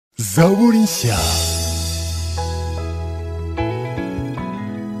zaburi nshya.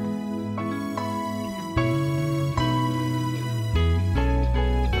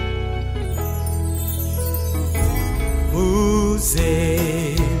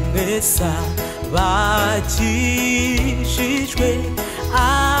 Mesa bakijijwe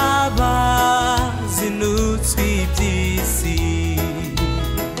abazinutswe iby'isi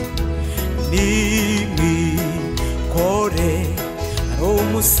nimikore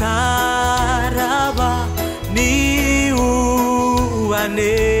umusaraba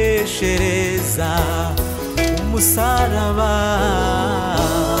niwubaneshereza umusaraba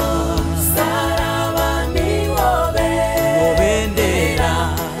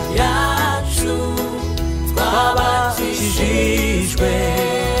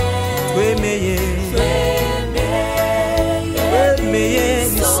twemeye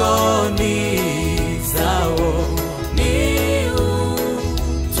n'isoni zawo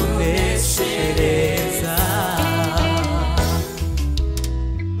niwutuneshereza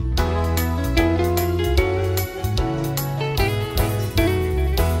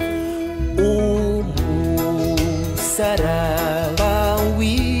umusaraba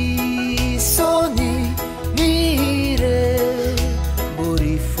w'isoni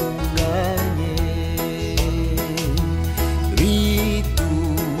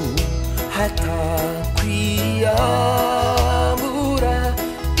kwiyambura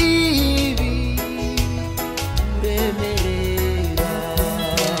ibi uremerera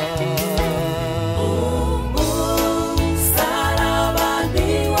umusaraba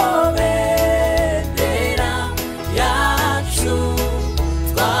niwo bendera yacu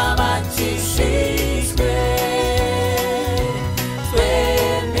twabakijijwe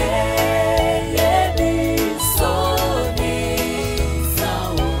twemeye n'isoni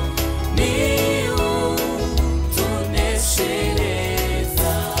zawo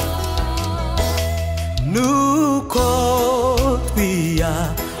nuko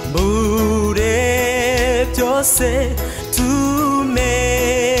twiyambure byose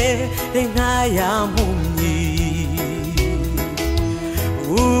tumere nk'aya mpumyi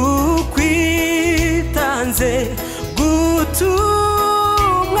ukwitanze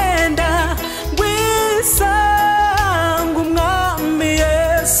gutumwenda ngwisanga umwami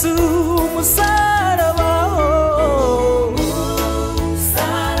Yesu umusaraba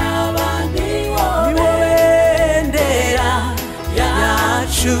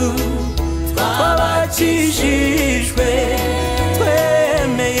twabakijijwe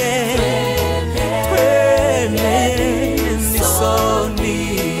twemeye n'isoni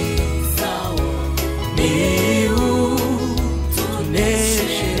zawo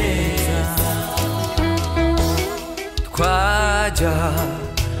niwutuneshereza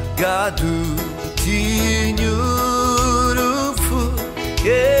twajyaga dutinya urupfu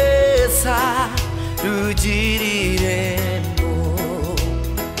Yesu rugirire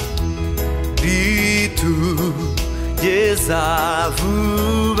tugeza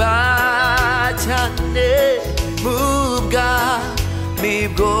vuba cyane mu bwami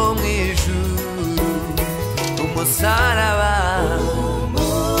bwo mu ijuru umusaraba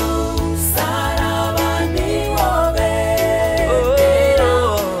niwo bendera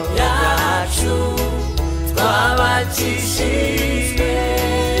yacu twabakijijwe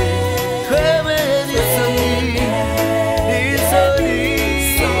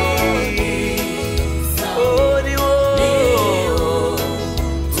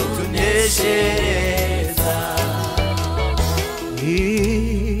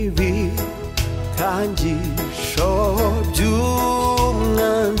ibikangisho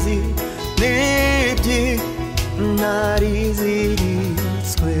by'umwanzi n'ibyi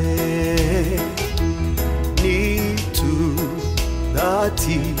nariziritswe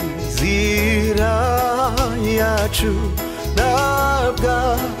nitudatizira yacu ntabwo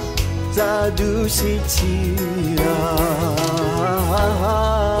zadushyikira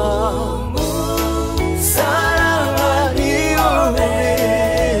umusaraba niwo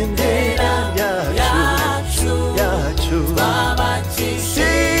bendera yacu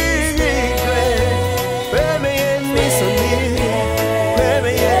twabakijijwe twemeye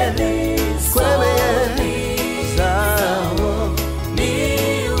n'isoni zawo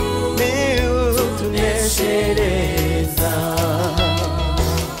niwutuneshereza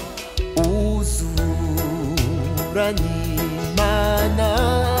uzura n'Imana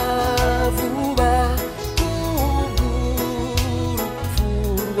vuba kubw'urupfu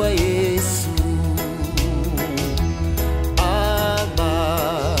rwa Yesu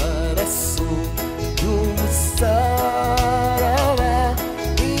amaraso y'umusaraba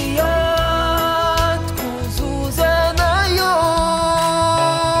iyo twuzuza nayo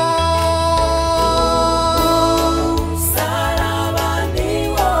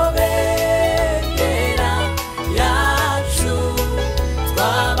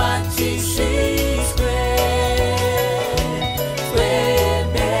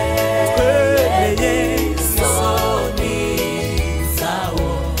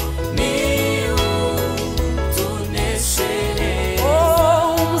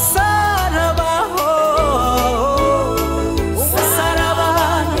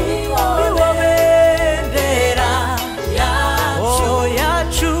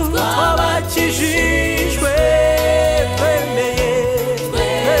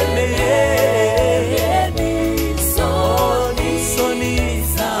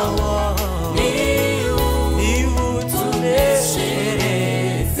sawa ni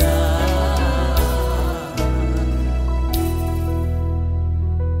utuneshereza.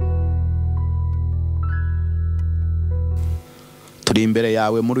 Turi imbere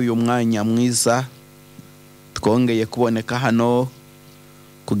yawe muri uyu mwanya mwiza, twongeye kuboneka hano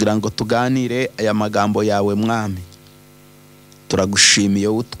kugira ngo tuganire aya magambo yawe mwami. Turagushimiye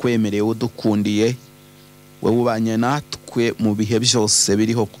utwemereye udukundiye, wowe ubanye natwe mu bihe byose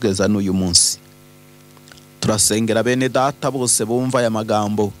biriho kugeza n'uyu munsi. Turasengera bene data bose bumva aya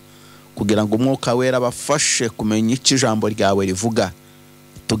magambo kugira ngo umwuka wera bafashe kumenya icyo ijambo ryawe rivuga.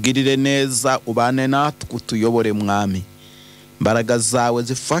 Tugirire neza, ubane natwe, utuyobore mwami. Imbaraga zawe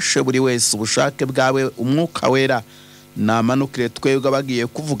zifashe buri wese, ubushake bwawe umwuka wera namanukire twebwe abagiye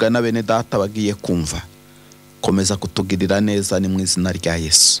kuvuga na bene data bagiye kumva. Komeza kutugirira neza, ni mu izina rya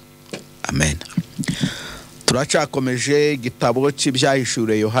Yesu, amen. Turacakomeje igitabo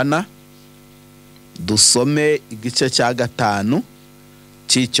cy'ibyahishuriwe Yohana, dusome igice cya 5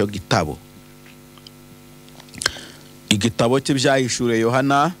 cy'icyo gitabo. Igitabo cy'ibyahishuriwe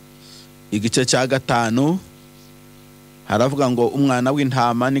Yohana igice cya 5 haravuga ngo umwana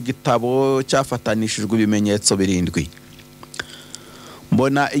w'intama n'igitabo cyafatanishijwe ibimenyetso 7.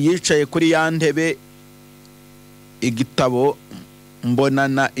 Mbona yicaye kuri ya ntebe igitabo,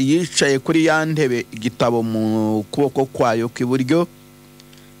 mbonana yicaye kuri ya ntebe igitabo mu kuboko kwayo kw'iburyo,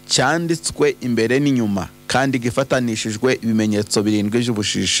 cyanditswe imbere n'inyuma kandi gifatanishijwe ibimenyetso 7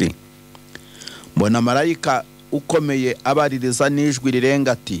 by'ubushishi. Mbona marayika ukomeye abaririza n'ijwi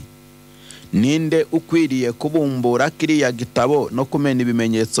rirenga ati, ninde ukwiriye kubumbura kiriya gitabo no kumena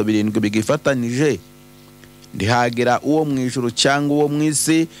ibimenyetso 7 bigifatanije? Ndihagira uwo mu ijuru cyangwa uwo mu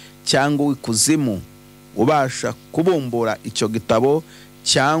isi cyangwa uw'ikuzimu ubasha kubumbura icyo gitabo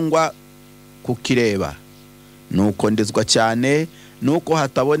cyangwa kukireba. Nuko ndizwa cyane nuko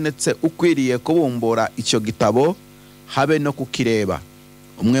hatabonetse ukwiriye kubumbura icyo gitabo habe no kukireba.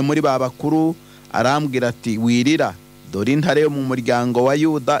 Umwe muri ba bakuru arambwira ati, wirira, dore intare yo mu muryango wa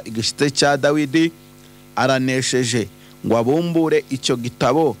Yuda, igishitsi cya Dawidi, aranesheje ngo abumbure icyo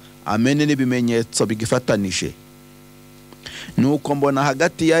gitabo amene n'ibimenyetso bigifatanije. Nuko mbona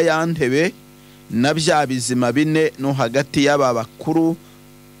hagati ya ntebe na bya bizima 4 no hagati y'aba bakuru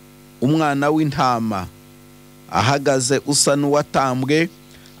umwana w'intama ahagaze usa n'uwatambwe,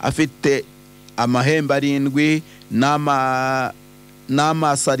 afite amahembe 7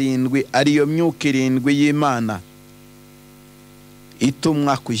 n'amaso 7, ariyo myuka 7 y'Imana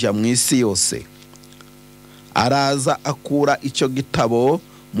itumwa kujya mu isi yose. Araza akura icyo gitabo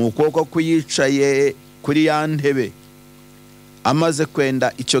mu kuboko kuyicaye kuri ya ntebe. Amaze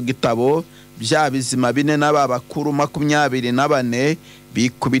kwenda icyo gitabo, bya bizima 4 n'aba bakuru 24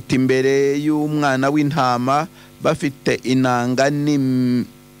 bikubita imbere y'umwana w'intama, bafite inanga n'inzabya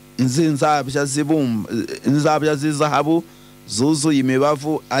z'izahabu zuzuye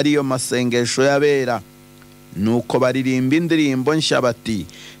imibavu, ariyo masengesho y'abera. Nuko baririmba indirimbo nshya bati,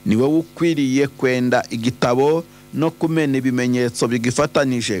 ni wowe ukwiriye kwenda igitabo no kumena ibimenyetso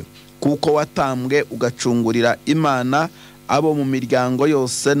bigifatanije, kuko watambwe ugacungurira Imana abo mu miryango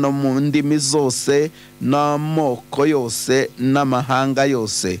yose no mu ndimi zose n'amoko yose n'amahanga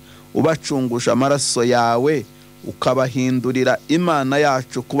yose, ubacungusha amaraso yawe, ukabahindurira Imana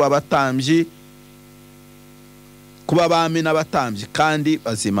yacu kuba abatambyi, kuba abami n'abatambyi kandi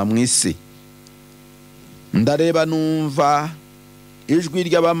bazima mu isi. Ndareba numva ijwi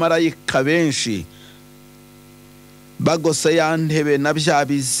ry'abamarayika benshi bagose ya ntebe na bya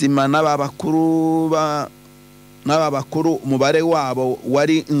bizima n'aba bakuru, umubare wabo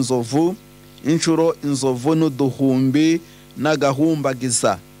wari inzovu, inshuro inzovu n'uduhumbi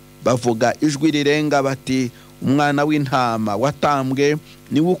n'agahumbagiza. Bavuga ijwi rirenga bati, umwana w'intama watambwe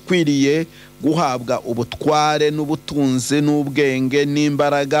niwe ukwiriye guhabwa ubutware n'ubutunzi n'ubwenge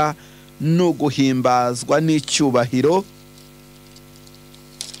n'imbaraga no guhimbazwa n'icyubahiro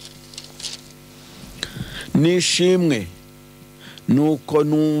n'ishimwe. Nuko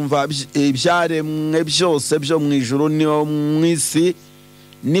numva ibyaremwe byose byo mu ijuru no mu isi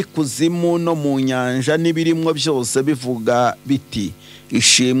n'ikuzimu no mu nyanja n'ibirimo byose bivuga biti,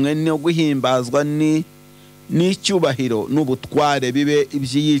 ishimwe no guhimbazwa n'icyubahiro n'ubutware bibe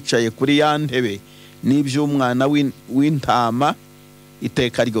iby'iyicaye kuri ya ntebe n'iby'umwana w'intama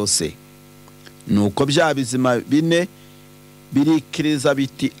iteka ryose. Nuko bya bizima 4 birikiriza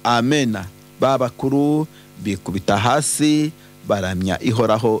biti amena. Ba bakuru bikubita hasi baramya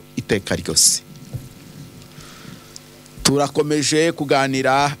ihoraho iteka ryose. Turakomeje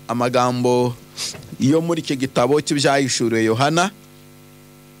kuganira amagambo yo muri iki gitabo cy'ibyahishuriwe Yohana.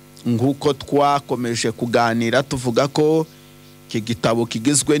 Nguko twakomeje kuganira tuvuga ko iki gitabo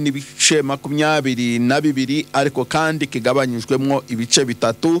kigizwe n'ibice 22 ariko kandi kigabanyijwemo ibice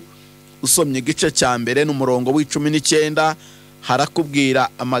bitatu. Usomye igice cya mbere n'umurongo w'19 harakubwira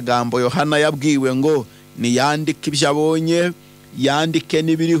amagambo Yohana yabwiwe ngo niyandike ibyo abonye, yandike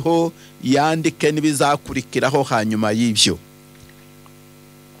n'ibiriho, yandike n'ibizakurikiraho hanyuma y'ibyo.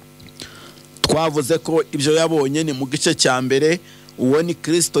 Twavuze ko ibyo yabonye ni mu gice cya mbere, uwo ni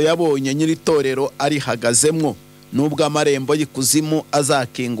Kristo yabonye nyiri torero arihagazemwo, nubwo amarembo y'ikuzimu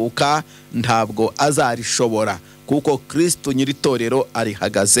azakinguka ntabwo azarishobora, kuko Kristo nyiri torero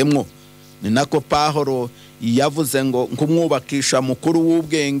arihagazemwo. Ni nako Pawulo yavuze ngo nk'umwubakisha mukuru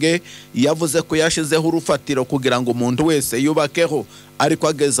w'ubwenge, yavuze ko yashizeho urufatiro kugira ngo umuntu wese yubakeho, ariko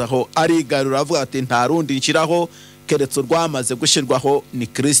agezaho arigarura avuga ati nta rundi nshyiraho keretse urwamaze gushyirwaho ni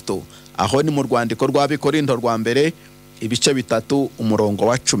Kristo. Aho ni mu rwandiko rw'Abikorinto rwa mbere ibice 3 umurongo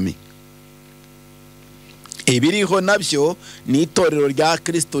wa 10. Ibiriho nabyo ni itorero rya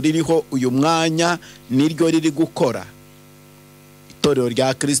Kristo ririho uyu mwanya, niryo riri gukora. Itorero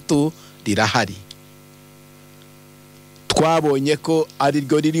rya Kristo rirahari. Twabonye ko ari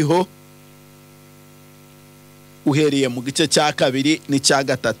ryo ririho uhereye mu gice cya 2 n'icya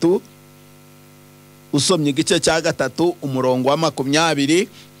 3. Usomye igice cya 3 umurongo wa 20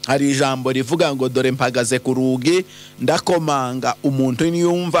 hari ijambo rivuga ngo dore mpagaze ku rugi ndakomanga, umuntu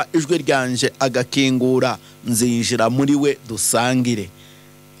niyumva ijwi ryanje agakingura nzinjira muri we dusangire.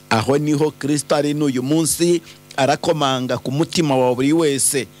 Aho niho Kristo ari n'uyu munsi, arakomanga ku mutima wa buri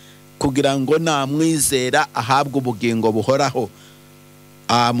wese kugira ngo namwizera ahabwe ubugingo buhoraho.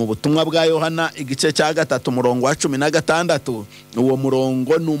 Mu butumwa bwa Yohana igice cya 3 umurongo wa 16, uwo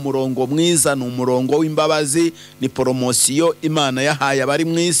murongo ni umurongo mwiza, ni umurongo w'imbabazi, ni promosiyo Imana yahaye abari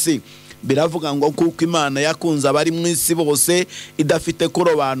mu isi. Biravuga ngo kuko Imana yakunze abari mu isi bose idafite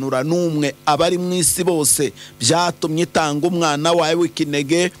kurobanura n'umwe, abari mu isi bose byatumye itanga umwana wawe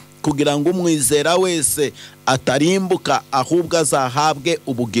w'ikinege kugira ngo umwizera wese atarimbuka ahubwo azahabwe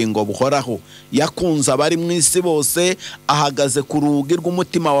ubugingo buhoraho. Yakunze abari mu isi bose, ahagaze ku rugi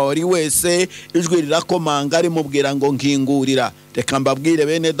rw'umutima wa buri wese, ijwi rirakomanga rimubwira ngo nkingurira. Reka mbabwire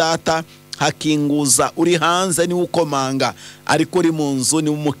bene data, hakinguza uri hanze ni ukomanga, ariko uri mu nzu ni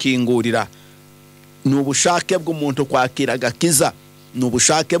umukingurira. Ni ubushake bw'umuntu kwakira agakiza, ni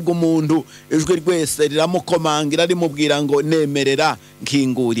ubushake bw'umuntu, ijwi rwese riramukomangira rimubwira ngo nemerera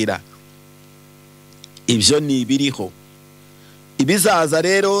nkingurira. Ibyo ni ibiriho. Ibizaza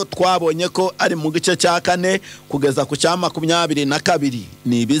rero twabonye ko ari mu gice cya 4 kugeza ku cya 22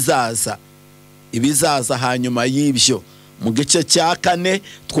 ni ibizaza. Ibizaza hanyuma y'ibyo mu gice cya 4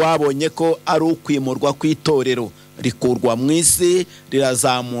 twabonye ko ari ukwimurwa kw'itorero, rikurwa mu isi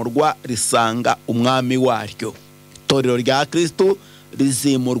rirazamurwa risanga umwami waryo. Itorero rya Kristo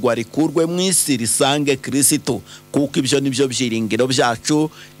rizimurwa rikurwe mu isi risange Kristo, kuko ibyo nibyo byiringiro byacu,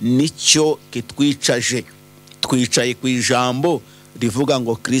 nicyo kitwicaje. Twicaye ku ijambo rivuga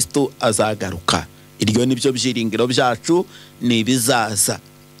ngo Kristo azagaruka. Iryo nibyo byiringiro byacu, ni ibizaza.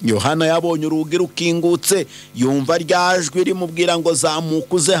 Yohana yabonye urugi rukingutse, yumva ryajwi rimubwira ngo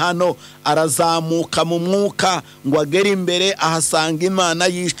zamuka uze hano. Arazamuka mu mwuka ngo agere imbere, ahasanga Imana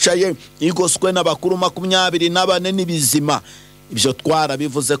yicaye igoswe n'abakuru 24 n'ibizima. Ibyo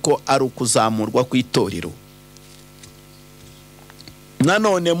twarabivuze ko ari ukuzamurwa kw'itorero.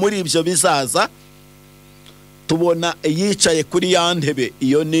 Nanone muri ibyo bizaza tubona yicaye kuri ya ntebe,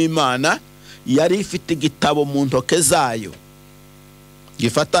 iyo ni Imana yari ifite igitabo mu ntoke zayo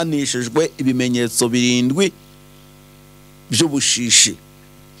gifatanishijwe ibimenyetso 7 by'ubushishi.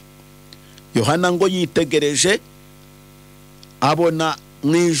 Yohana ngo yitegereje abona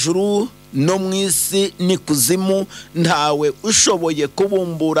mu ijuru no mu isi n'ikuzimu ntawe ushoboye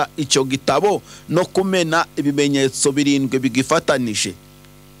kubumbura icyo gitabo no kumena ibimenyetso 7 bigifatanije.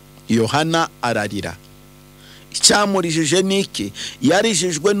 Yohana ararira. Icyamurijije niki?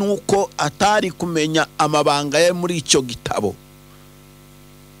 Yarijijwe nuko atari kumenya amabanga ye muri icyo gitabo.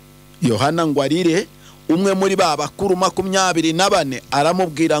 Yohana ngo arire, umwe muri ba bakuru 24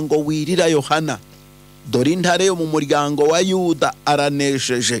 aramubwira ngo wirira Yohana, dore intare yo mu muryango wa Yuda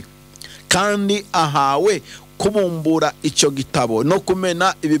aranesheje, kandi ahawe kubumbura icyo gitabo no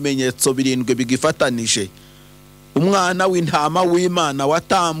kumena ibimenyetso 7 bigifatanije. Umwana w'intama w'Imana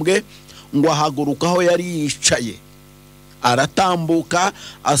watambwe ngo ahaguruka aho yari yicaye, aratambuka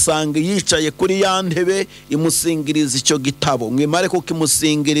asanga yicaye kuri ya ntebe imusingiriza icyo gitabo. Mwimare ko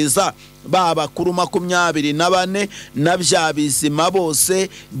kimusingiriza, ba bakuru 24 na bya bizima bose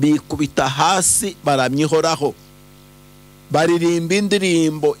bikubita hasi baramyihoraho, baririmba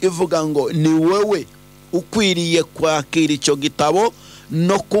indirimbo ivuga ngo ni wewe ukwiriye kwakira icyo gitabo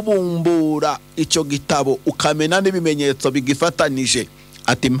no kubumbura icyo gitabo ukamena n'ibimenyetso bigifatanije.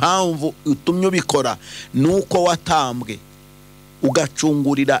 Ati impamvu utumye ubikora nuko watambwe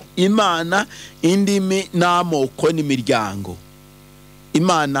ugacungurira Imana indimi n'amoko n'imiryango.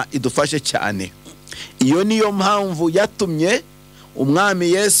 Imana idufashe cyane. Iyo niyo mpamvu yatumye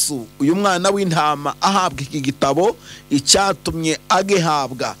umwami Yesu, uyu mwana w'intama, ahabwa iki gitabo. Icyatumye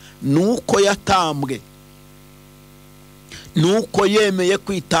agihabwa nuko yatambwe, nuko yemeye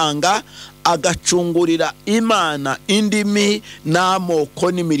kwitanga agacungurira Imana indimi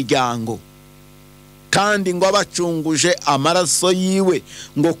n'amoko n'imiryango, kandi ngo abacunguje amaraso yiwe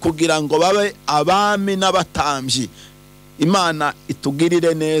ngo kugira ngo babe abami n'abatambyi. Imana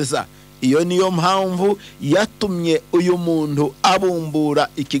itugirire neza. Iyo niyo mpamvu yatumye uyu muntu abumbura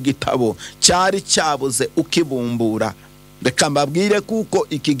iki gitabo cyari cyabuze ukibumbura. Reka mbabwire kuko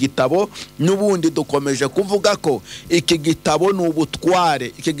iki gitabo n'ubundi dukomeje kuvuga ko iki gitabo ni ubutware,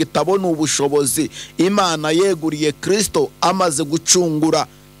 iki gitabo ni ubushobozi Imana yeguriye Kristo amaze gucungura,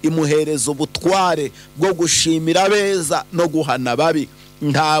 imuhereza ubutware bwo gushimira beza no guhana babi.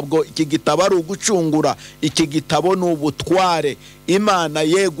 Ntabwo iki gitabo ari ugucungura, iki gitabo ni ubutware Imana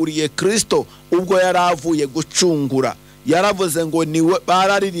yeguriye Kristo ubwo yaravuye gucungura. Yaravuze ngo niwe,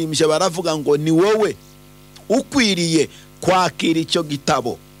 bararirimbye baravuga ngo ni wowe ukwiriye kwakira icyo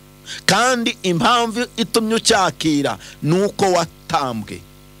gitabo, kandi impamvu itumye ucyakira nuko watambwe,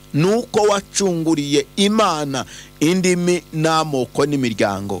 nuko wacunguriye Imana indimi n'amoko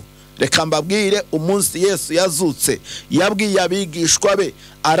n'imiryango. Reka mbabwire, umunsi Yesu yazutse yabwiye abigishwa be,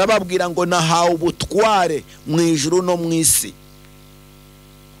 arababwira ngo nahawe ubutware mu ijuru no mu isi.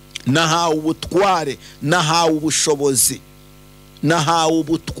 Nahawe ubutware, nahawe ubushobozi, nahawe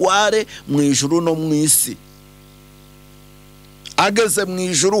ubutware mu ijuru no mu isi. Ageze mu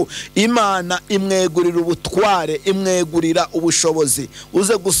ijuru, Imana imwegurira ubutware, imwegurira ubushobozi.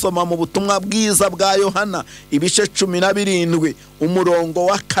 Uze gusoma mu butumwa bwiza bwa Yohana ibice 17 umurongo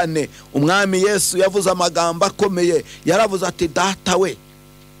wa 4, umwami Yesu yavuze amagambo akomeye. Yaravuze ati data we,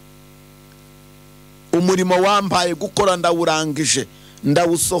 umurimo wampaye gukora ndawurangije,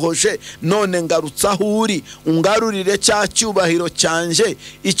 ndawusohoje, none ngarutse aho uri, ungarurire cya cyubahiro cyanje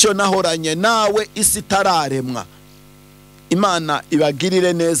icyo nahoranye nawe isi itararemwa. Imana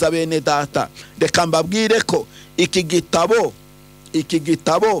ibagirire neza bene data. Reka mbabwire ko iki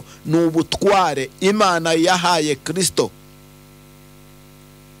gitabo ni ubutware Imana yahaye Kristo.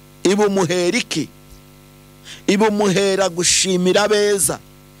 Ibumuhera iki? Ibumuhera gushimira beza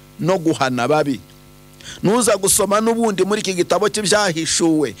no guhana babi. Nuza gusoma n'ubundi muri iki gitabo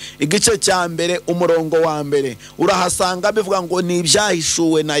cy'ibyahishuwe igice cya mbere umurongo wa mbere, urahasanga bivuga ngo ni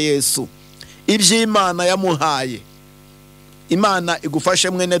ibyahishuwe na Yesu, iby'Imana yamuhaye. Imana igufashe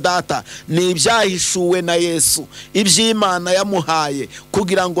mwene data, ni ibyahishuwe na Yesu, iby'Imana yamuhaye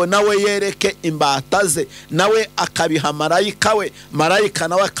kugira ngo nawe yereke imbata ze, nawe akabiha marayika we, marayika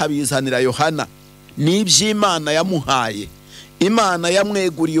nawe akabizanira Yohana. Ni iby'Imana yamuhaye. Imana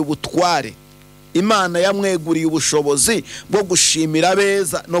yamweguriye ubutware, Imana yamweguriye ubushobozi bwo gushimira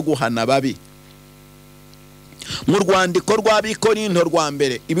beza no guhana babi. Mu rwandiko rw'Abikorinto rwa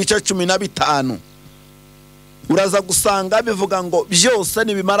mbere ibice 15 uraza gusanga bivuga ngo byose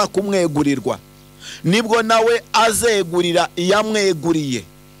nibimara kumwegurirwa nibwo nawe azegurira iyamweguriye,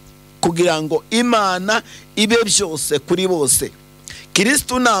 kugira ngo Imana ibe byose kuri bose.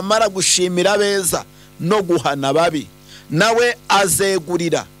 Kristo namara gushimira beza no guhana babi, nawe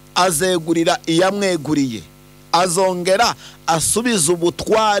azegurira iyamweguriye, azongera asubiza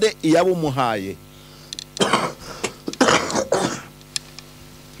ubutware iyabumuhaye.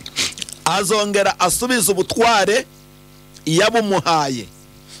 Azongera asubiza ubutware iyabumuhaye.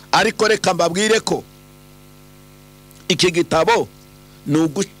 Ariko reka mbabwire ko iki gitabo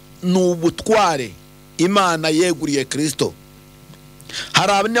ni ubutware Imana yeguriye Kristo.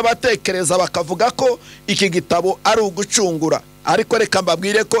 Hari abanyabatekereza bakavuga ko iki gitabo ari ugucungura, ariko reka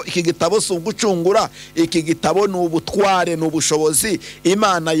mbabwire ko iki gitabo si ugucungura. Iki gitabo ni ubutware, ni ubushobozi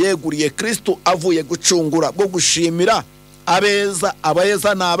Imana yeguriye Kristo avuye gucungura bwo gushimira abeza.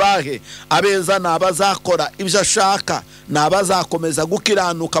 Abeza ni abahe? Abeza ni abazakora ibyo ashaka, ni abazakomeza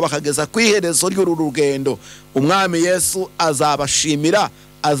gukiranuka bakageza ku iherezo ry'uru rugendo. Umwami Yesu azabashimira,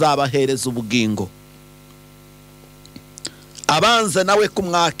 azabahereza ubugingo. Abanze nawe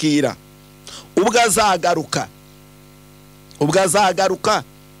kumwakira, ubwo azagaruka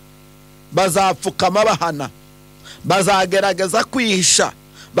bazapfukama bahana, bazagerageza kwihisha,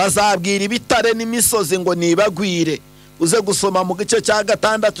 bazabwira ibitare n'imisozi ngo nibagwire. Uze gusoma mu gice cya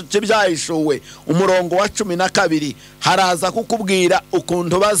 6 cy'ibyahishuwe umurongo wa 12, haraza kukubwira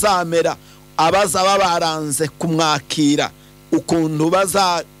ukuntu bazamera abazaba baranze kumwakira. ukuntu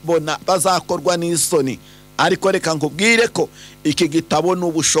bazakorwa n'isoni. Ariko reka nkubwire ko iki gitabo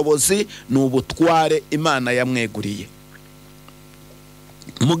n'ubushobozi n'ubutware Imana yamweguriye.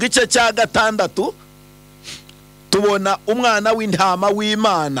 Mu gice cya 6 tubona umwana w'intama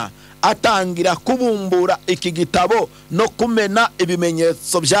w'Imana atangira kubumbura iki gitabo no kumena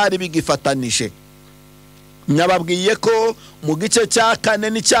ibimenyetso byari bigifatanije. Nyababwiye ko mu gice cya 4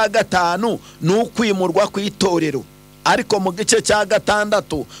 n'icya 5 n'ukwimurwa kw'itorero, ariko mu gice cya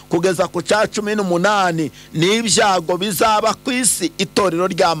 6 kugeza ku cya 18 n'ibyago bizaba ku isi itorero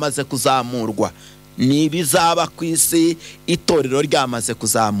ryamaze kuzamurwa. N'ibizaba ku isi itorero ryamaze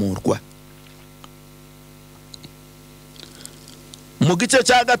kuzamurwa. Mu gice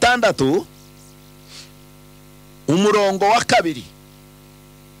cya 6 umurongo wa 2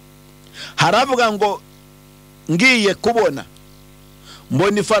 haravuga ngo ngiye kubona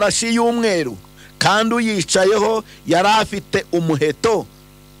mbona ifarashi y'umweru kandi uyicayeho yari afite umuheto,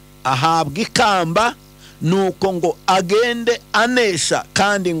 ahabwa ikamba, nuko ngo agende anesha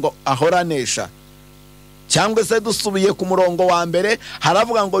kandi ngo ahoranesha. Cyangwa se dusubiye ku murongo wa mbere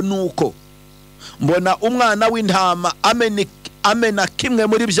haravuga ngo nuko mbona umwana w'intama amena kimwe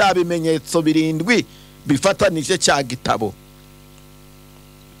muri bya bimenyetso 7 bifatanije cya gitabo.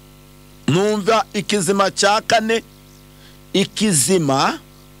 Numva ikizima cya 4, ikizima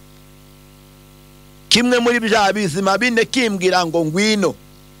kimwe muri bya bizima 4 kimbwira ngo ngwino.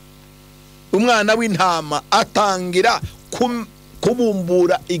 Umwana w'intama atangira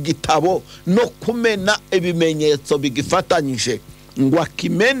kubumbura igitabo no kumena ibimenyetso bigifatanyije, ngo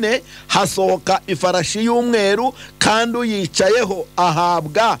akimene hasohoka ifarashi y'umweru kandi uyicayeho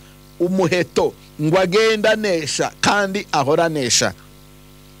ahabwa umuheto, ngo agenda anesha kandi ahoranesha.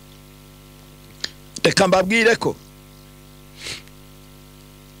 Reka mbabwire ko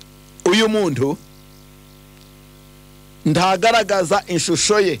uyu muntu ndagaragaza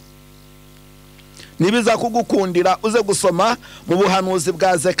inshusho ye. Nibiza kugukundira uze gusoma mu buhanuzi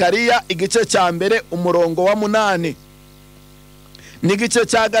bwa Zekariya igice cya 1 umurongo wa 8 n'igice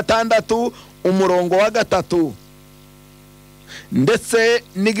cya 6 umurongo wa 3 ndetse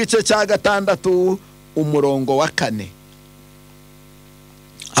n'igice cya 6 umurongo wa 4.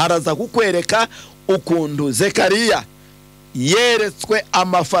 Araza kukwereka ukuntu Zekariya yeretswe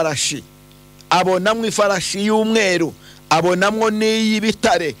amafarashi, abonamwe ifarashi y'umweru, abonamwo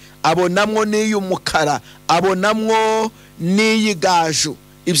n'iy'ibitare, abonamwo n'iy'umukara, abonamwo n'iy'igaju.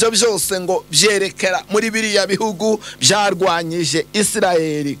 Ibyo byose ngo byerekera muri biriya bihugu byarwanyije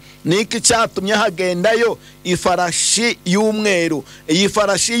Isirayeli. Niki cyatumye hagendayo ifarashi y'umweru. Iyi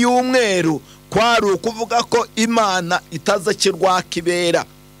farashi y'umweru kwari ukuvuga ko Imana itazacirwa kibera.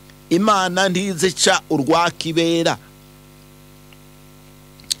 Imana ntizica urwa kibera.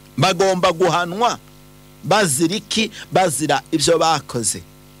 Bagomba guhanwa baziriki, bazira ibyo bakoze.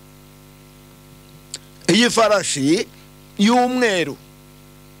 Iyi farashi y'umweru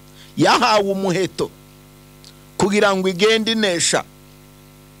yahawe umuheto kugira ngo igende inesha.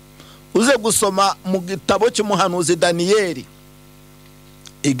 Uze gusoma mu gitabo cy'umuhanuzi Daniyeli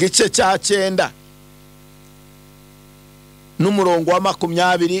igice cya 9 n'umurongo wa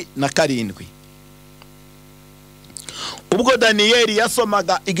 27. Ubwo Daniyeli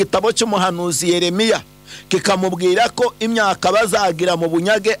yasomaga igitabo cy'umuhanuzi Yeremiya kikamubwira ko imyaka bazagira mu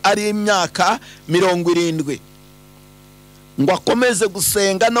bunyage ari imyaka 70, ngo akomeze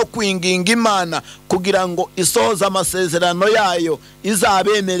gusenga no kwinginga Imana kugira ngo isohoze amasezerano yayo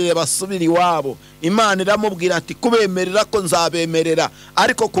izabemerere basubira iwabo. Imana iramubwira ati kubemerera ko nzabemerera,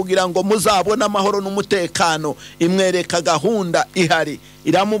 ariko kugira ngo muzabone amahoro n'umutekano imwereka gahunda ihari.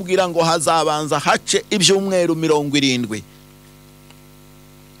 Iramubwira ngo hazabanza hace ibyumweru 70,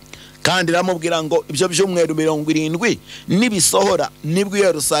 kandi iramubwira ngo ibyo byumweru 70 nibisohora nibwo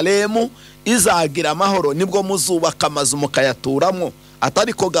Yerusalemu izagira amahoro, nibwo muzubaka amazu mukayaturamo.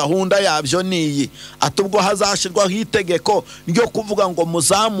 Atari ko gahunda yabyo niyi, atubwo hazashirwaho itegeko ryo kuvuga ngo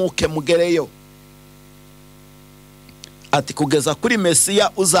muzamuke mugereyo. Ati kugeza kuri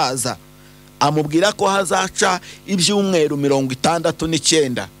Mesiya uzaza, amubwira ko hazaca ibyumweru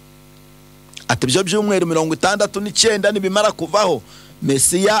 69. Ati ibyo byumweru 69 nibimara kuvaho,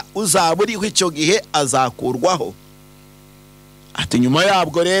 Mesiya uzaburiho icyo gihe azakurwaho. Ati nyuma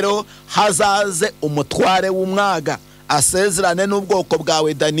yabwo rero hazaze umutware w'umwaga asezerane n'ubwoko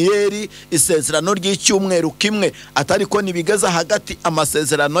bwawe Daniyeli isezerano ry'icyumweru kimwe, atari ko nibigeza hagati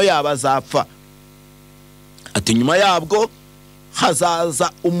amasezerano yabazapfa. Ati nyuma yabwo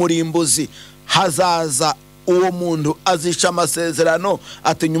hazaza umurimbuzi, hazaza uwo muntu azisha amasezerano.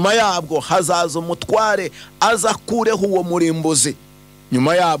 Ati nyuma yabwo hazaza umutware azakureho uwo murimbuzi.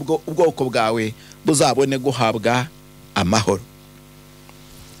 Nyuma yabwo ubwoko bwawe buzabone guhabwa amahoro.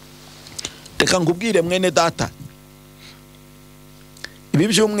 Reka ngubwire mwene data, ibi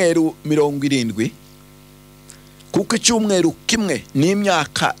byumweru 70, kuko icyumweru kimwe ni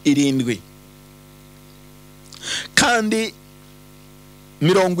imyaka 7, kandi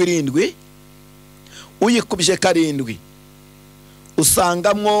 70 uyikubye 7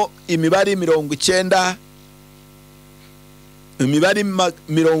 usangamwo imibare 90, imibare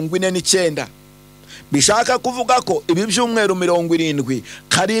 49. Bishaka kuvuga ko ibi byumweru 70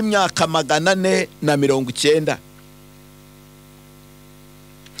 kari imyaka 490.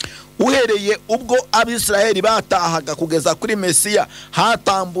 Uhereye ubwo Abisiraheli batahaga kugeza kuri Mesiya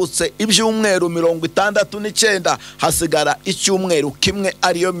hatambutse ibyumweru 69, hasigara icyumweru kimwe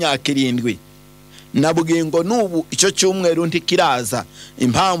ariyo myaka 7. Nabwiye ngo nubu icyo cyumweru ntikiraza.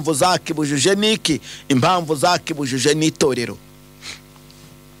 Impamvu zakibujije niki? Impamvu zakibujije n'itorero.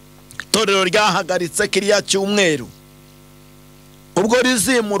 Itorero ryahagaritse kiriya cyumweru. Ubwo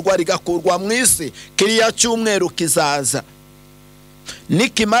rizimurwa rigakurwa mu isi, kiriya cyumweru kizaza.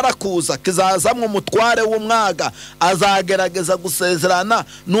 Nikimara kuza kizazamwe umutware w'umwaga, azagerageza gusezerana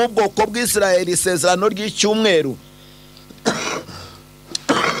n'ubwoko bw'Isiraheli isezerano ry'icyumweru.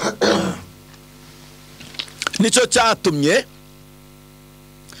 Nicyo cyatumye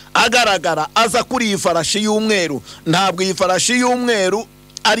agaragara aza kuri iyi farashi y'umweru. Ntabwo iyi farashi y'umweru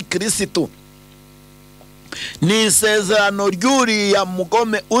ari Kristo, ni isezerano ry'uriya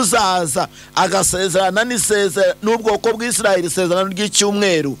mugome uzaza agasezerana n'ubwoko bw'Isiraheli isezerano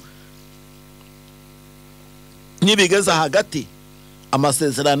ry'icyumweru. Nibigeza hagati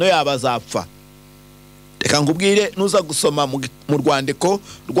amasezerano yabo azapfa. Reka ngubwire, nuza gusoma mu rwandiko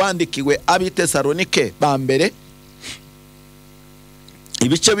rwandikiwe Abitesalonike ba mbere,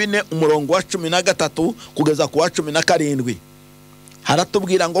 ibice 4 umurongo wa 13 kugeza ku wa 17,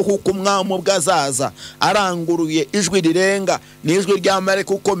 haratubwira ngo kuko umwami bwazaza aranguruye ijwi rirenga, n'ijwi rya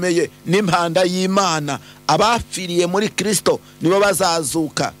marayika ukomeye, n'impanda y'Imana, abapfiriye muri Kristo nibo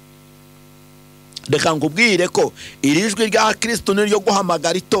bazazuka. Reka ngubwire ko iri jwi rya Kristo ni ryo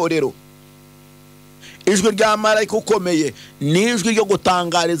guhamagara itorero. Ijwi rya marayika ukomeye ni ijwi ryo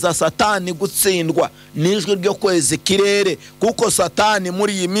gutangariza Satani gutsindwa, ni ijwi ryo kweza ikirere, kuko Satani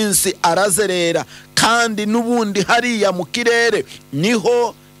muri iyi minsi arazerera, kandi n'ubundi hariya mu kirere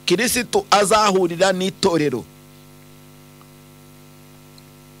niho Kristo azahurira n'itorero.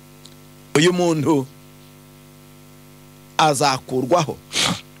 Uyu muntu azakurwaho.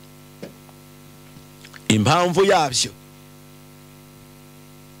 Impamvu yabyo,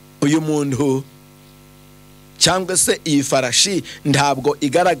 uyu muntu cyangwa se iyi farashi ntabwo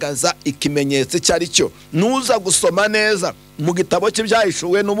igaragaza ikimenyetso cyari cyo. Nuza gusoma neza mu gitabo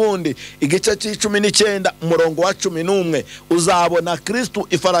cy'ibyahishuwe n'ubundi igice c'19 umurongo wa 11, uzabona Kristo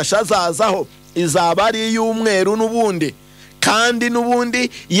ifarashi azazaho izaba ari iy'umweru n'ubundi, kandi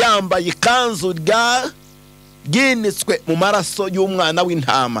n'ubundi yambaye ikanzu ryinitswe mu maraso y'umwana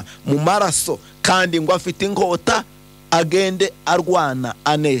w'intama, mu maraso, kandi ngo afite inkota agende arwana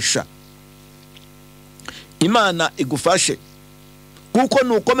anesha. Imana igufashe, kuko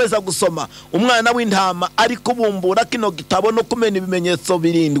nukomeza gusoma umwana w'intama ari kubumbura kino gitabo no kumena ibimenyetso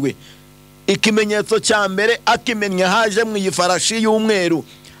 7. Ikimenyetso cya mbere akimenya haje mu ifarashi y'umweru,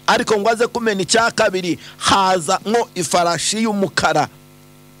 ariko ngo aze kumena icya kabiri haza ngo ifarashi y'umukara,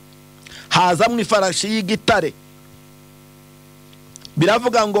 haza mu ifarashi y'igitare.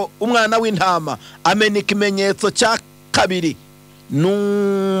 Biravuga ngo umwana w'intama amena ikimenyetso cya kabiri,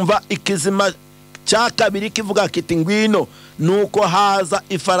 numva ikizima cya kabiri kivuga kiti ngwino, nuko haza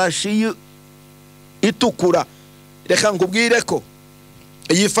ifarashi itukura. Reka ngubwire ko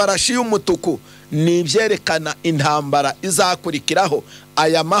iyi farashi y'umutuku ni byerekana intambara izakurikiraho.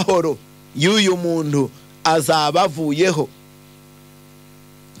 Aya mahoro y'uyu muntu azabavuyeho,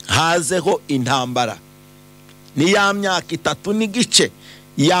 hazeho intambara. Ni ya myaka 3 n'igice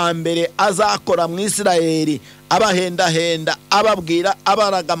ya mbere azakora mu Isiraheli, abahendahenda, ababwira,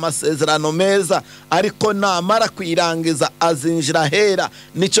 abaraga amasezerano meza, ariko namara kwirangiza azinjira hera.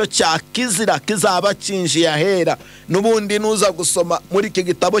 Nicyo cya kizira kizaba cinjiye hera. Nubundi nuza gusoma muri iki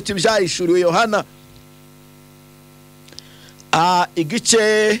gitabo cy'ibyahishuriwe Yohana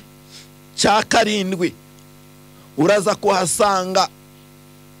igice cya 7, uraza kuhasanga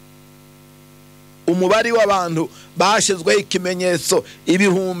umubari w'abantu bashizweho ikimenyetso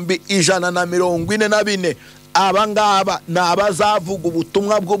 144,000. Aba ngaba nabazavuga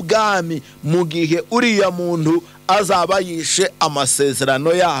ubutumwa bw'ubwami mu gihe uriya muntu azaba yishe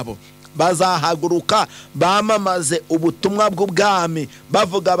amasezerano yabo. Bazahaguruka bamamaze ubutumwa bw'ubwami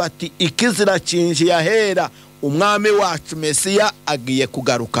bavuga bati ikizira cinjiye ahera, umwami wacu Mesiya agiye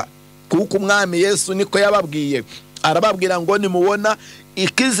kugaruka. Kuko umwami Yesu niko yababwiye arababwira ngo nimubona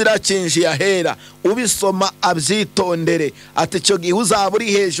ikizira cyinjiye ahera ubisoma abyitondere, ati icyo gihe uzaba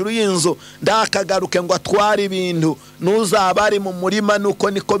uri hejuru y'inzu ndakagaruke ngo atware ibintu, n'uzaba ari mu murima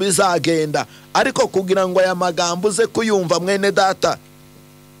nuko niko bizagenda. Ariko kugira ngo aya magambo uze kuyumva mwene data,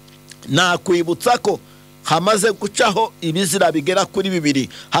 nakwibutsa ko hamaze gucaho ibizira bigera kuri 2,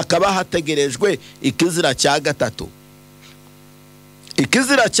 hakaba hategerejwe ikizira cya 3.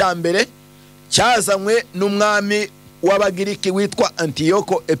 Ikizira cya mbere cyazanywe n'umwami w'Abagiriki witwa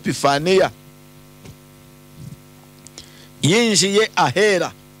Antiyoko Epifaniya. Yinjiye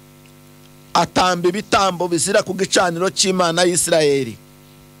ahera atamba ibitambo bizira ku gicaniro cy'Imana y'Isirayeli.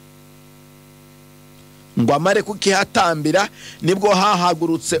 Ngo amare kukihatambira nibwo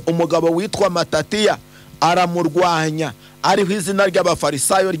hahagurutse umugabo witwa Matatiya aramurwanya, ariho izina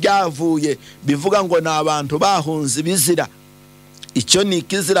ry'Abafarisayo ryavuye, bivuga ngo ni abantu bahunze ibizira. Icyo ni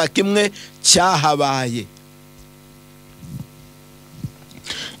ikizira kimwe cyahabaye.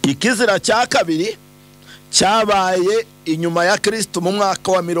 Ikizira cya kabiri cyabaye inyuma ya Kristo mu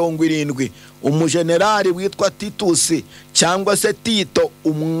mwaka wa 70. Umujenerali witwa Titusi cyangwa se Tito,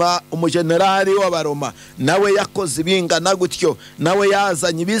 umujenerali w'Abaroma, nawe yakoze ibingana gutyo, nawe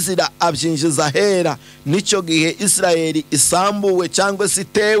yazanye ibizira abyinjiza ahera. Nicyo gihe Isirayeli isambuwe cyangwa se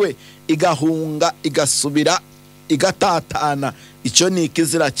itewe, igahunga igasubira igatatana. Icyo ni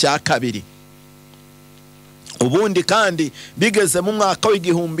ikizira cya kabiri. Ubundi kandi bigeze mu mwaka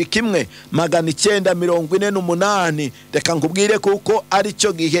w'1948, reka nkubwire kuko ari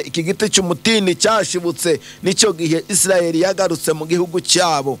cyo gihe iki giti cy'umutini cyashibutse, nicyo gihe Isirayeli yagarutse mu gihugu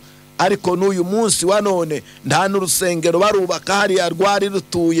cyabo. Ariko n'uyu munsi wa none nta n'urusengero barubaka hariya rwari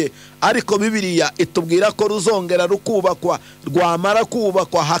rutuye, ariko Bibiliya itubwira ko ruzongera rukubakwa, rwamara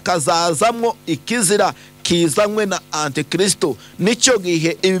kubakwa hakazazamwo ikizira kizanywe na Antikristo. Nicyo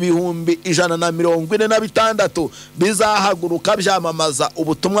gihe 146 bizahaguruka byamamaza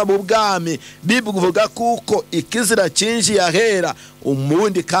ubutumwa bw'ubwami, bivuga kuko ikizira cyinjiye ahera,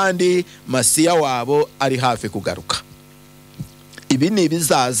 umundi kandi Masiya wabo ari hafi kugaruka. Ibi ni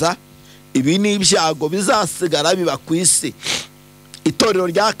bizaza, ibi ni ibyago bizasigara biba ku isi. Itorero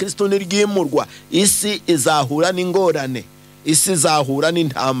rya Kristo niryimurwa, isi izahura n'ingorane, isi izahura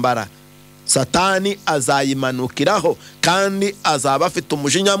n'intambara. Satani azayimanukiraho kandi azaba afite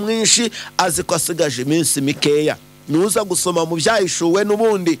umujinya mwinshi, azi ko asigaje iminsi mikeya. Nuza gusoma mu byahishuwe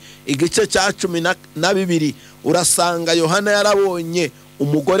n'ubundi igice cya 12, urasanga Yohana yarabonye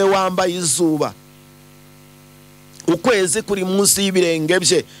umugore wambaye izuba, ukwezi kuri munsi y'ibirenge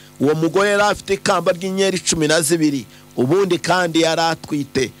bye. Uwo mugore yari afite ikamba ry'inyenyeri 12, ubundi kandi yari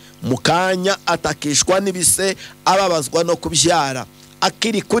atwite. Mu kanya atakishwa n'ibise, ababazwa no kubyara.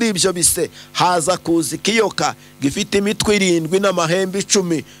 Akiri kuri ibyo bise haza kuza ikiyoka gifite imitwe 7 n'amahembe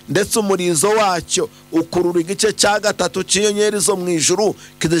 10, ndetse umurizo wacyo ukurura igice cya 3 cy'inyenyeri zo mu ijuru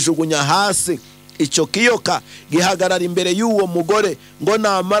kizijugunya hasi. Icyo kiyoka gihagarara imbere y'uwo mugore ngo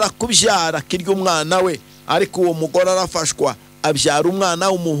namara kubyara kirya umwana we. Ariko uwo mugore arafashwa, abyara umwana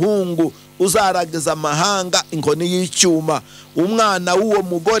w'umuhungu uzaragiza amahanga inkoni y'icyuma. Umwana w'uwo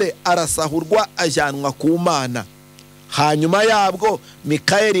mugore arasahurwa ajyanwa ku Mana. Hanyuma yabwo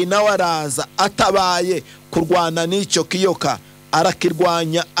Mikayeli nawe araza atabaye kurwana n'icyo kiyoka,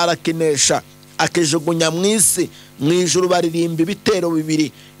 arakirwanya arakinesha, akijugunya mu isi. Mu ijuru baririmba ibitero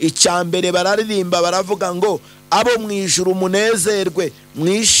 2. Icya mbere bararirimba baravuga ngo abo mu ijuru munezerwe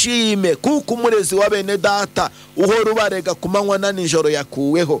mwishime, kuko umurezi wa bene data uhora ubarega ku manywa na nijoro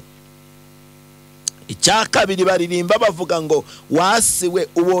yakuweho. Icya kabiri baririmba bavuga ngo wasiwe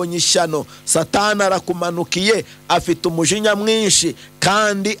ubonye ishyano, Satani arakumanukiye, afite umujinya mwinshi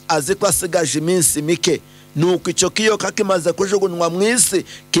kandi azi ko asigaje iminsi mike. Nuko icyo kiyoka kimaze kujugunywa mu isi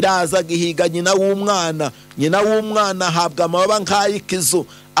kiraza gihiga nyina w'umwana. Nyina w'umwana ahabwa amababa nk'ay'ikizu,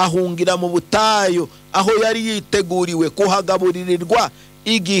 ahungira mu butayu, aho yari yiteguriwe kuhagaburirirwa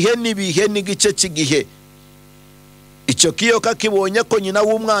igihe n'ibihe n'igice cy'igihe. Icyo kiyoka kibonye ko nyina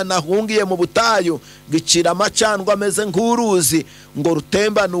w'umwana ahungiye mu butayu, gicira amacandwa ameze nk'uruzi ngo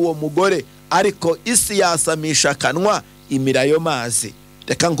rutembane uwo mugore, ariko isi yasamisha akanwa imira ayo mazi.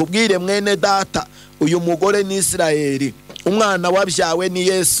 Reka nkubwire mwene data, uyu mugore ni Isirayeli, umwana wabyawe ni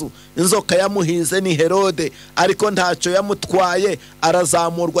Yesu. Inzoka yamuhize ni Herode, ariko ntacyo yamutwaye,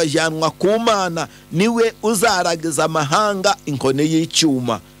 arazamurwa ajyanwa ku Mana. Niwe uzaragiza amahanga inkoni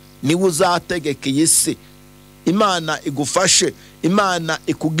y'icyuma, niwe uzategeka iyi si. Imana igufashe, Imana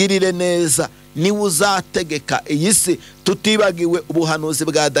ikugirire neza, niwe uzategeka iyi si, tutibagiwe ubuhanuzi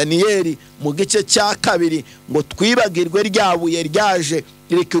bwa Daniyeli mu gice cya 2 ngo twibagirwe rya buye ryaje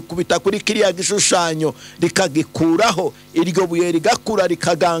rikikubita kuri kiriya gishushanyo rikagikuraho, iryo buye rigakura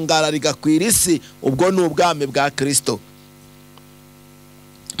rikagangara rigakwira isi. Ubwo ni ubwami bwa Kristo.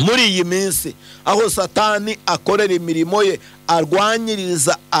 Muri iyi minsi aho Satani akorera imirimo ye,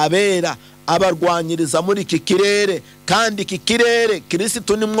 arwanyiriza abera, abarwanyiriza muri iki kirere, kandi iki kirere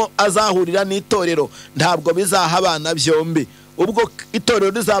Kristo nimwo azahurira n'itorero, ntabwo bizaha abana byombi. Ubwo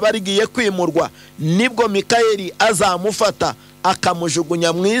itorero rizaba rigiye kwimurwa, nibwo Mikayeli azamufata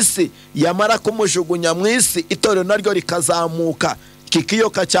akamujugunya mu isi. Yamara kumujugunya mu isi, itorero naryo rikazamuka,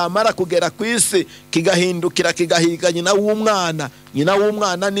 kikiyoka cyamara kugera ku isi kigahindukira kigahiga nyina w'umwana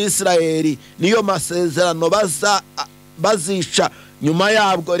ni Isirayeli. Niyo masezerano bazica. Nyuma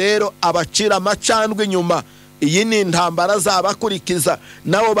yabwo rero abacira amacandwe inyuma. Iyi ni intambara zabakurikiza,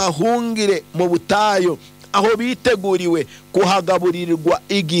 nabo bahungire mu butayu aho biteguriwe kuhagaburirwa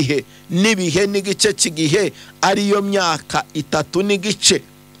igihe n'ibihe n'igice cy'igihe, ariyo myaka 3 n'igice.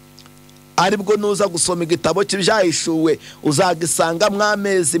 Aribwo nuza gusoma igitabo cy'ibyahishuwe uzagisanga mu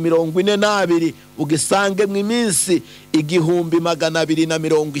amezi 42, ugisange mu iminsi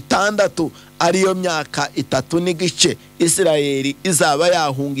 1260, ariyo myaka 3 n'igice. Isirayeli izaba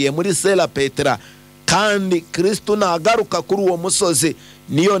yahungiye muri Sela Petra, kandi Kristo nagaruka kuri uwo musozi,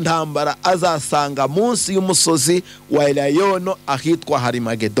 niyo ntambara azasanga munsi y'umusozi wa Elayono ahitwa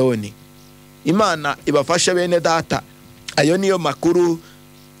Harimagedoni. Imana ibafashe bene data, ayo niyo makuru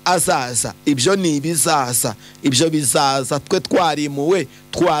azaza. Ibyo ni ibizaza, ibyo bizaza twe twarimuwe,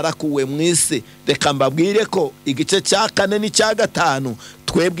 twarakuwe mu isi. Reka mbabwire ko igice cya 4 n'icya 5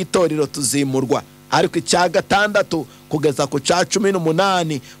 twebwe itorero tuzimurwa, ariko icya 6 kugeza ku cya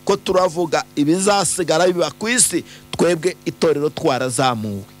 18 ko turavuga ibizasigara biba ku isi, twebwe itorero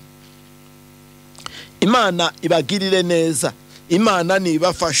twarazamuwe. Imana ibagirire neza, Imana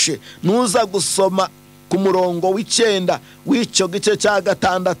nibafashe. Nuza gusoma ku murongo w'9 w'icyo gice cya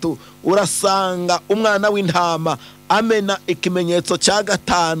 6 urasanga umwana w'intama amena ikimenyetso cya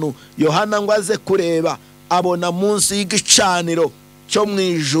 5. Yohana ngo aze kureba, abona munsi y'igicaniro cyo mu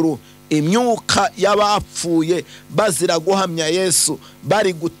ijuru imyuka y'abapfuye bazira guhamya Yesu,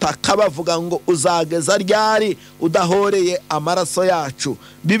 bari gutaka bavuga ngo uzageza ryari udahoreye amaraso yacu.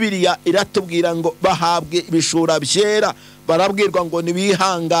 Bibiliya iratubwira ngo bahabwe ibishura byera, barabwirwa ngo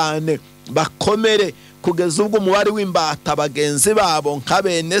nibihangane bakomere kugeza ubwo umubare w'imbata bagenzi babo nka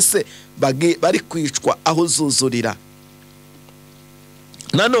bene se bari kwicwa aho uzuzurira.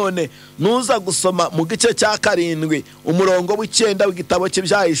 Nanone nuza gusoma mu gice cya 7 umurongo w'9 w'igitabo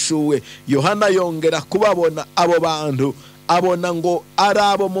cy'ibyahishuwe, Yohana yongera kubabona abo bantu, abona ngo ari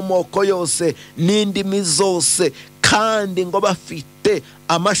abo mu moko yose n'indimi zose, kandi ngo bafite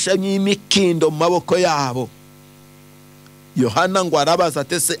amashami y'imikindo mu maboko yabo. Yohana ngo arabaza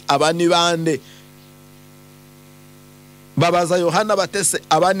atese aba ni bande? Babaza Yohana batese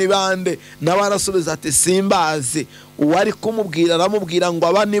aba ni bande? Nawe arasubiza ati simbazi. Uwari kumubwira aramubwira ngo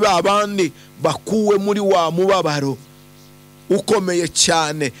aba ni babandi bakuwe muri wa mubabaro ukomeye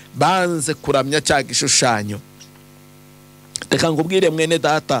cyane, banze kuramya cya gishushanyo. Reka ngubwire mwene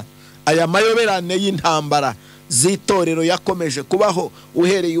data, aya mayoberane y'intambara z'itorero yakomeje kubaho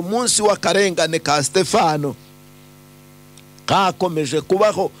uhereye umunsi w'akarengane ka Stefano, kakomeje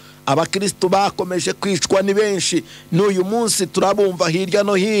kubaho. Abakristo bakomeje kwicwa ni benshi, n'uyu munsi turabumva hirya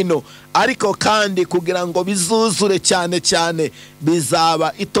no hino. Ariko kandi kugira ngo bizuzure cyane cyane,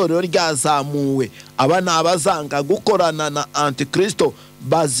 bizaba itorero ryazamuwe. Aba nabazanga gukorana na Antikristo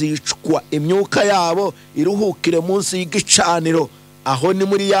bazicwa, imyuka yabo iruhukire munsi y'igicaniro. Aho ni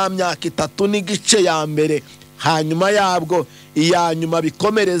muri ya myaka 3 n'igice ya mbere. Hanyuma yabwo iya nyuma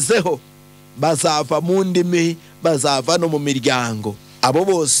bikomerezeho, bazava mu ndimi, bazava no mu miryango. Abo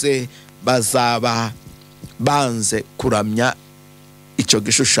bose bazaba banze kuramya icyo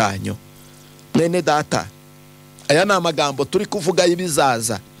gishushanyo. Mwene data, aya ni amagambo turi kuvuga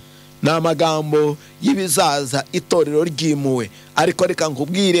y'ibizaza, ni amagambo y'ibizaza itorero ryimuwe. Ariko reka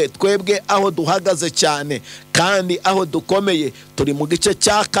nkubwire, twebwe aho duhagaze cyane kandi aho dukomeye turi mu gice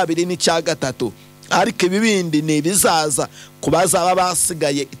cya 2 n'icya 3. Ariko ibibindi ni ibizaza kubazaba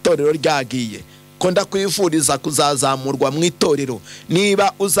basigaye itorero ryagiye. Ko ndakwifuriza kuzazamurwa mu itorero.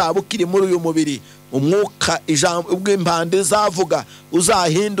 Niba uzaba ukiri muri uyu mubiri, umwuka ijambo ubw'impande zavuga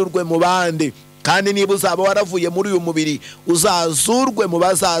uzahindurwe mu bandi, kandi niba uzaba waravuye muri uyu mubiri uzazurwe mu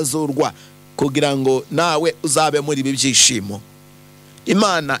bazazurwa, kugira ngo nawe uzabe muri ibi byishimo.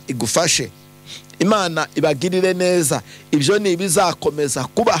 Imana igufashe, Imana ibagirire neza. Ibyo ni bizakomeza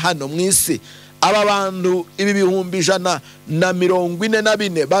kuba hano mu isi. aba bantu ibi bihumbi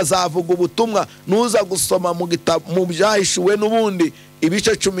 144 bazavuga ubutumwa. Nuza gusoma mu gitabo mu byahishuwe n'ubundi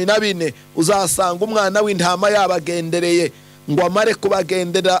ibice 14 uzasanga umwana w'intama yabagendereye ngo amare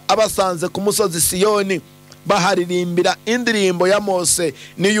kubagendera abasanze ku musozi Siyoni baharirimbira indirimbo ya Mose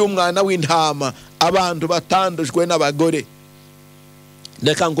n'iy'umwana w'intama, abantu batandujwe n'abagore.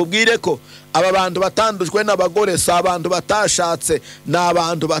 Reka nkubwire ko aba bantu batandujwe n'abagore si abantu batashatse, ni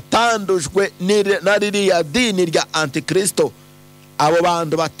abantu batandujwe na ririya dini rya Antikristo. Abo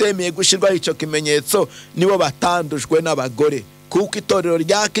bantu batemeye gushyirwaho icyo kimenyetso nibo batandujwe n'abagore, kuko itorero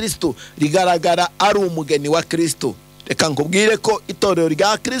rya Kristo rigaragara ari umugeni wa Kristo. Reka nkubwire ko itorero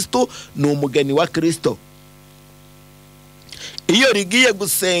rya Kristo ni umugeni wa Kristo. Iyo rigiye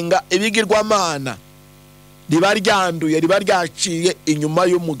gusenga ibigirwamana riba ryanduye, riba ryaciye inyuma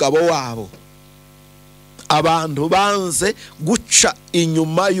y'umugabo wabo. Abantu banze guca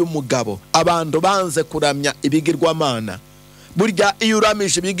inyuma y'umugabo, abantu banze kuramya ibigirwamana. Burya iyo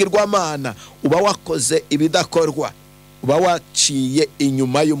uramije ibigirwamana uba wakoze ibidakorwa, uba waciye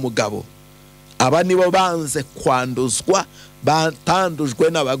inyuma y'umugabo. Aba nibo banze kwanduzwa, batandujwe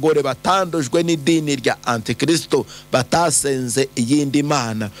n'abagore, batandujwe n'idini rya Antikristo, batasenze iyindi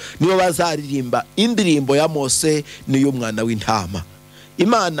mana. Nibo bazaririmba indirimbo ya Mose n'iy'umwana w'intama.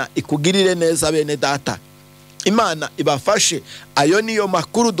 Imana ikugirire neza bene data, Imana ibafashe. Ayo niyo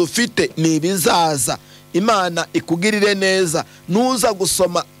makuru dufite, ni ibizaza. Imana ikugirire neza. Nuza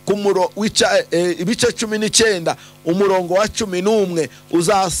gusoma ku ibice 19 umurongo wa 11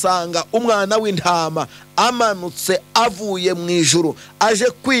 uzasanga umwana w'intama amanutse avuye mu ijuru aje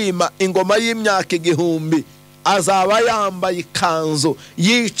kwima ingoma y'imyaka 1000. Azaba yambaye ikanzu,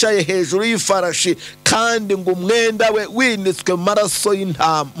 yicaye hejuru y'ifarashi, kandi ngo umwenda we winitswe mu maraso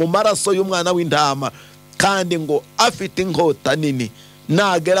y'intama, mu maraso y'umwana w'intama, kandi ngo afite inkota nini.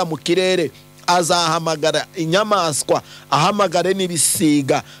 Nagera mu kirere azahamagara inyamaswa, ahamagare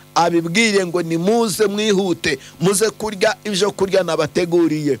n'ibisiga, abibwire ngo nimuze mwihute muze kurya ibyo kurya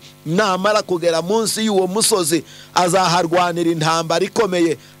nabateguriye. Namara kugera munsi y'uwo musozi azaharwanira intambara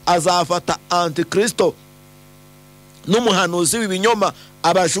ikomeye. Azafata Antikristo n'umuhanuzi w'ibinyoma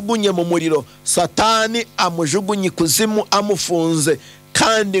abajugunye mu muriro, Satani amujugunye ikuzimu amufunze,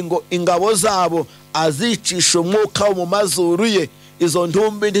 kandi ngo ingabo zabo azicisha umwuka wo mu mazuru ye. Izo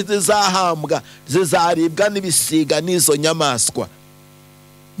ntumbi ntizizahambwa, zizaribwa n'ibisiga n'izo nyamaswa.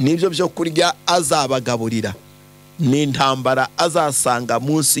 Nibyo byo kurya azabagaburira, ni intambara azasanga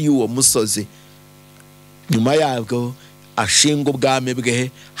munsi y'uwo musozi. Nyuma yabwo ashinga ubwami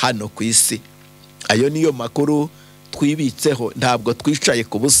bwe hano ku isi. Ayo niyo makuru twibitseho, ntabwo twicaye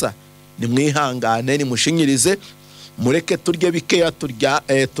ku busa. Nimwihangane, nimushinyirize, mureke turye bikeya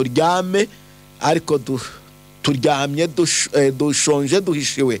turyame, ariko turyamye dushonje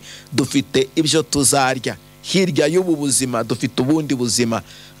duhishiwe, dufite ibyo tuzarya. Hirya y'ubu buzima dufite ubundi buzima.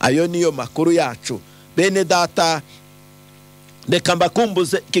 Ayo niyo makuru yacu bene data. Reka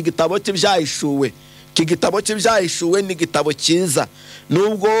mbakumbuze iki gitabo cy'ibyahishuwe. Iki gitabo cy'ibyahishuwe ni igitabo cyiza,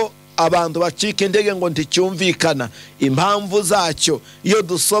 nubwo abantu bacika intege ngo nticyumvikana impamvu zacyo. Iyo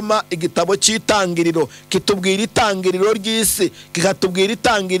dusoma igitabo cy'itangiriro, kitubwira itangiriro ry'isi, kikatubwira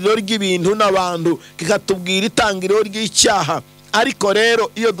itangiriro ry'ibintu n'abantu, kikatubwira itangiriro ry'icyaha. Ariko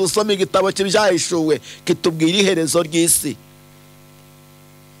rero iyo dusoma igitabo cy'ibyahishuwe, kitubwira iherezo ry'isi,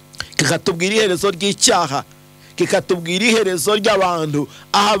 kikatubwira iherezo ry'icyaha, kikatubwira iherezo ry'abantu,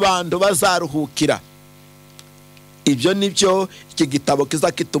 aho abantu bazaruhukira. Ibyo nibyo iki gitabo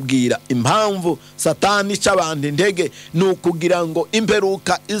kiza kitubwira. Impamvu Satani cy'abantu intege ni ukugira ngo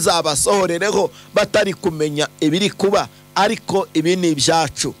imperuka izabasohorereho batari kumenya ibiri kuba, ariko ibi ni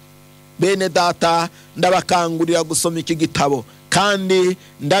ibyacu. Bene data, ndabakangurira gusoma iki gitabo, kandi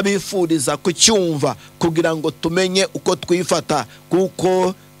ndabifuriza kucyumva kugira ngo tumenye uko twifata,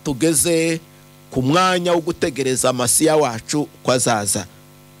 kuko tugeze ku mwanya wo gutegereza Masiya wacu ko azaza.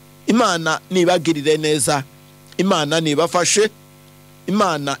 Imana nibagirire neza, Imana nibafashe,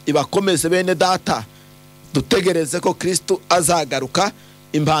 Imana ibakomeze bene data. Dutegereze ko Kristo azagaruka.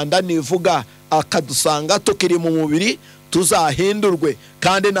 Impanda nivuga akadusanga tukiri mu mubiri, tuzahindurwe,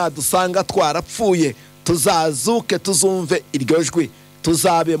 kandi nadusanga twarapfuye tuzazuke, tuzumve iryo jwi,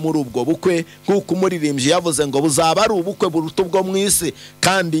 tuzabe muri ubwo bukwe. Nk'uko umuririmbyi yavuze ngo buzaba ari ubukwe buruta ubwo mu isi,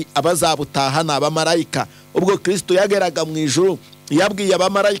 kandi abazabutaha ni abamarayika. Ubwo Kristo yageraga mu ijuru, yabwiye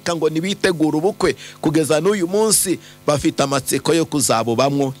abamarayika ngo nibitegure ubukwe. Kugeza n'uyu munsi bafite amatsiko yo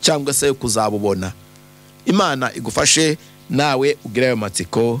kuzabubamwo cyangwa se yo kuzabubona. Imana igufashe nawe ugire ayo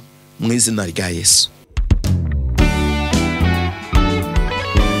matsiko mu izina rya Yesu.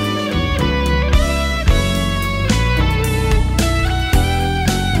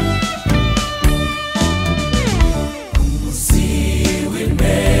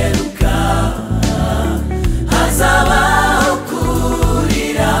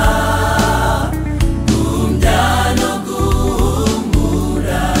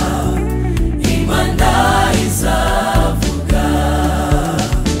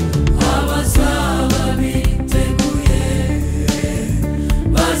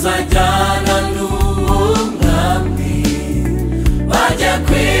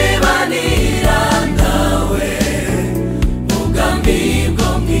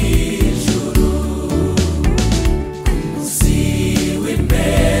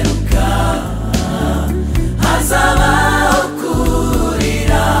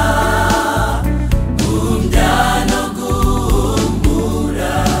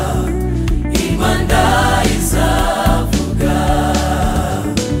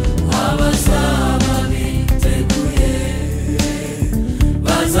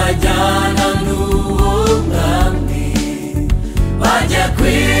 bazajyana n'ubwami bajya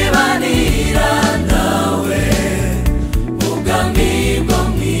kwibanira nawe ubwami bwo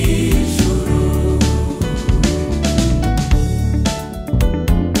mu ijuru.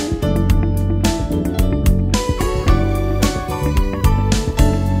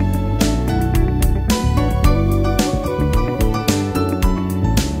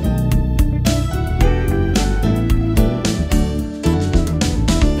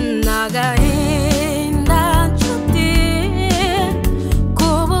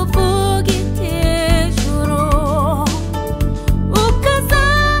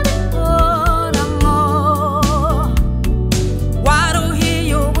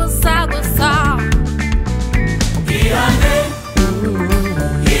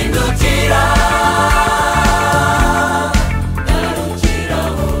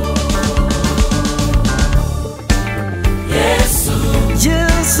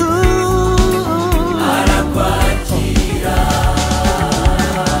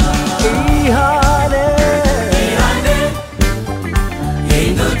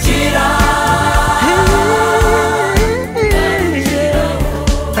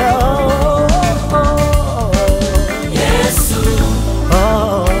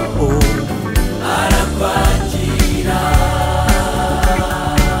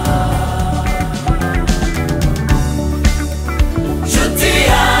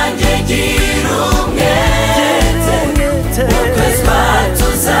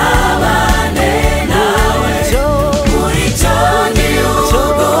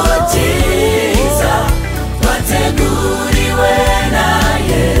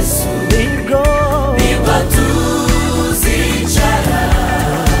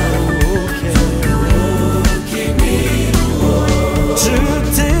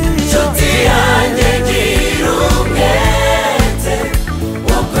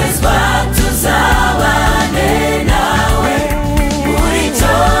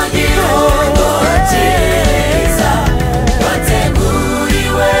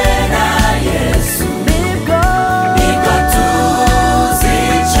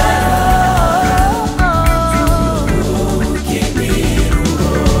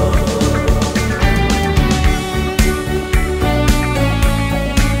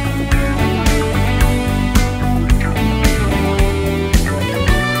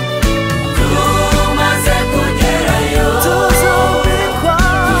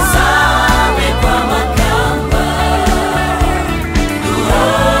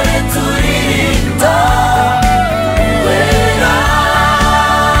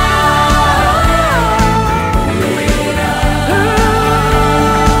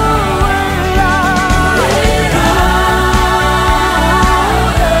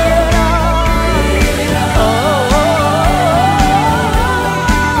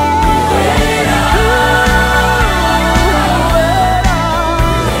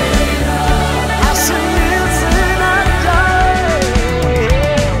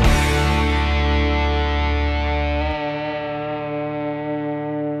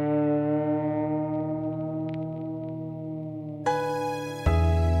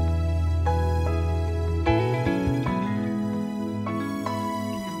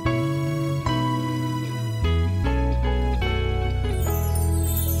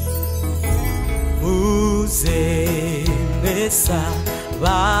 Zemesa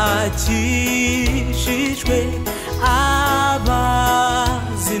bakijijwe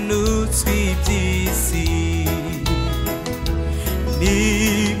abazinutswe iby'isi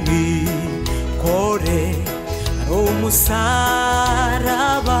n'imikore ari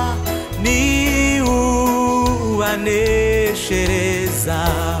umusaraba niwubaneshereza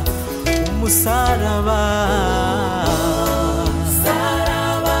umusaraba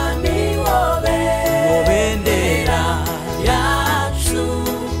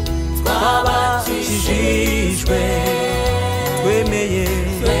twemeye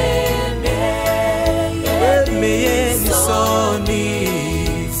n'isoni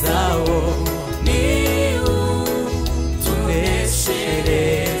zawo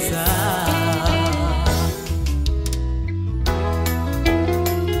niwutuneshereza.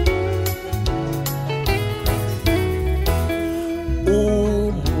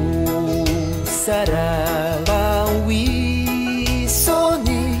 Umusaraba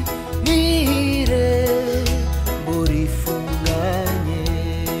w'isoni n'irembo rifunganye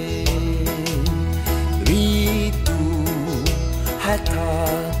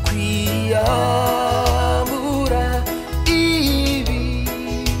hatakwiyambura ibi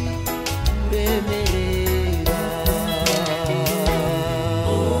uremerera.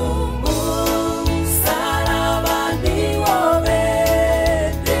 Umusaraba niwo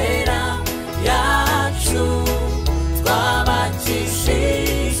bendera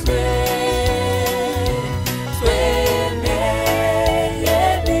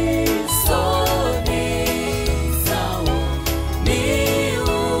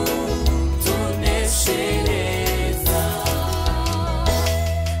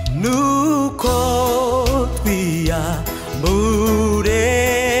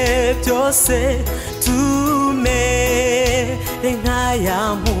byose tumere nk'aya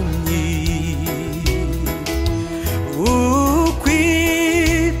mpumyi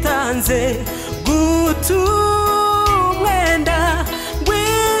ukwitanze gutumwenda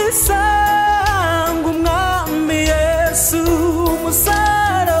ngwisanga umwami Yesu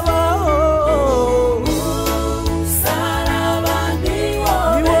umusaraba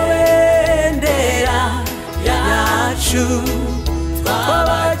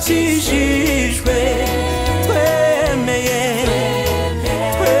twabakijijwe twemeye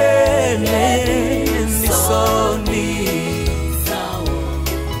n'isoni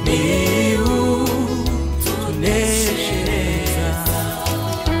niwe utuneshereza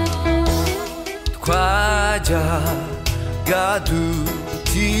twajyaga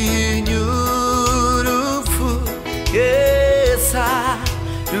dutinya urupfu Yesu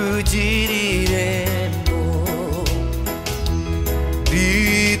rugirire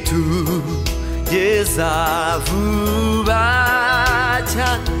tugeza vuba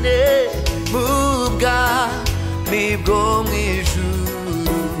cyane mu bwami bwo mu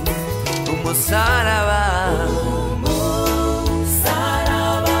ijuru umusaraba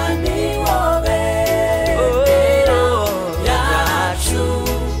niwo bendera yacu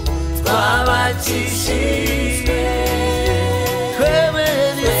twabakijijwe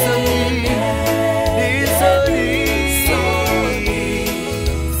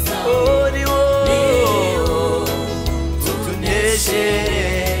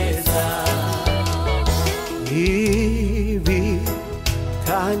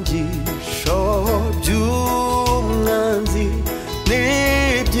ibikangisho by'umwanzi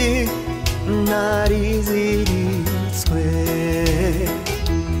n'ibyi nariziritswe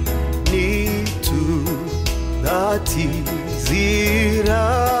nitudatizira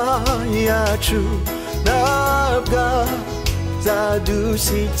yacu ntabwo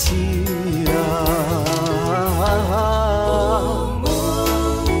zadushyikira